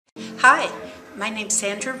Hi, my name's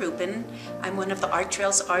Sandra Rubin. I'm one of the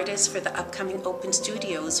Artrails artists for the upcoming Open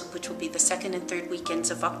Studios, which will be the 2nd and 3rd weekends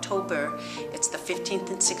of October. It's the 15th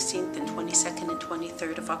and 16th and 22nd and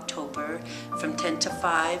 23rd of October from 10 to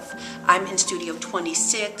 5. I'm in Studio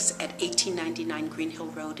 26 at 1899 Green Hill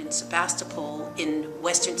Road in Sebastopol in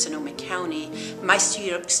western Sonoma County. My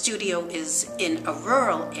studio is in a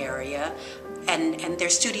rural area, and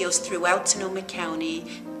there's studios throughout Sonoma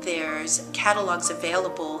County. There's catalogs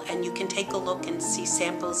available, and you can take a look and see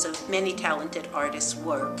samples of many talented artists'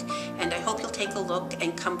 work. And I hope you'll take a look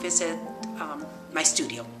and come visit my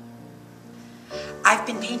studio. I've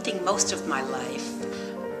been painting most of my life.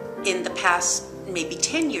 In the past maybe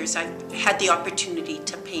 10 years, I've had the opportunity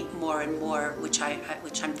to paint more and more, which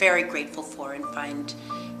I'm very grateful for and find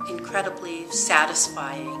incredibly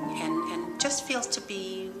satisfying and just feels to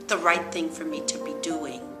be the right thing for me to be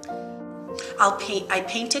doing. I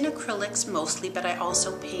paint in acrylics mostly, but I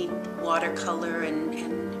also paint watercolor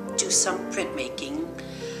and do some printmaking.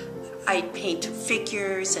 I paint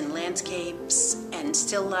figures and landscapes and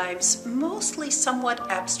still lifes, mostly somewhat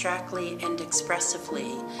abstractly and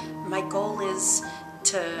expressively. My goal is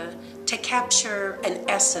to capture an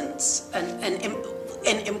essence,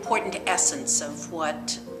 an important essence of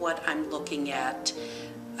what I'm looking at.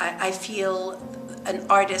 I feel an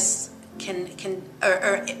artist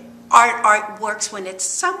Art works when it's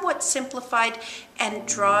somewhat simplified and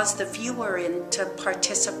draws the viewer in to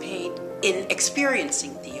participate in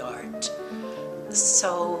experiencing the art.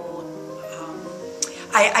 So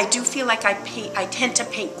I do feel like I tend to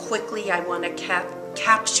paint quickly. I want to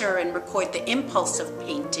capture and record the impulse of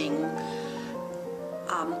painting.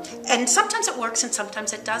 And sometimes it works and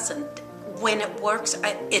sometimes it doesn't. When it works,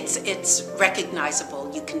 it's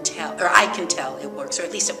recognizable. You can tell, or I can tell it works, or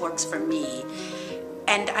at least it works for me.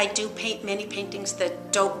 And I do paint many paintings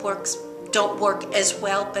that don't work as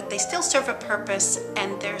well, but they still serve a purpose,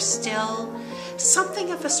 and there's still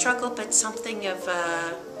something of a struggle, but something of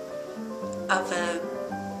a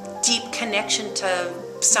deep connection to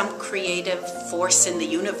some creative force in the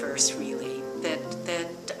universe, really, that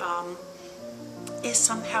is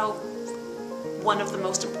somehow one of the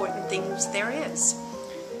most important things there is.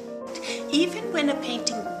 Even when a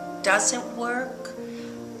painting doesn't work,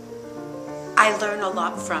 I learn a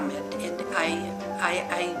lot from it, and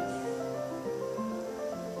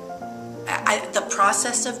the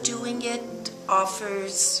process of doing it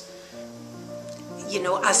offers,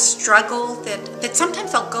 a struggle that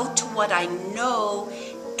sometimes I'll go to what I know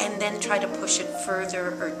and then try to push it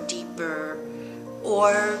further or deeper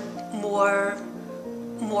or more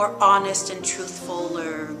honest and truthful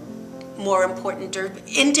or more important, or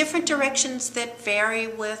in different directions that vary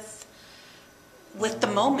with the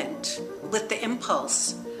moment, with the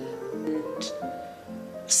impulse. And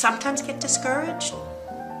sometimes get discouraged,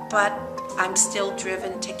 but I'm still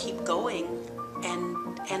driven to keep going,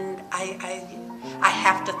 and I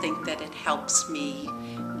have to think that it helps me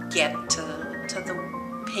get to the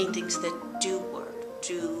paintings that do work,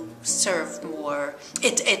 do serve more.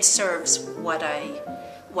 It serves what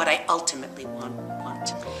I ultimately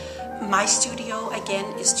want. My studio, again,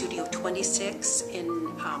 is Studio 26 in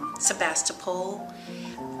Sebastopol.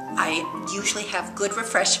 I usually have good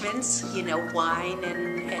refreshments, wine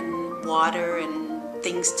and water and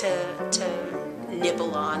things to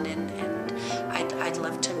nibble on and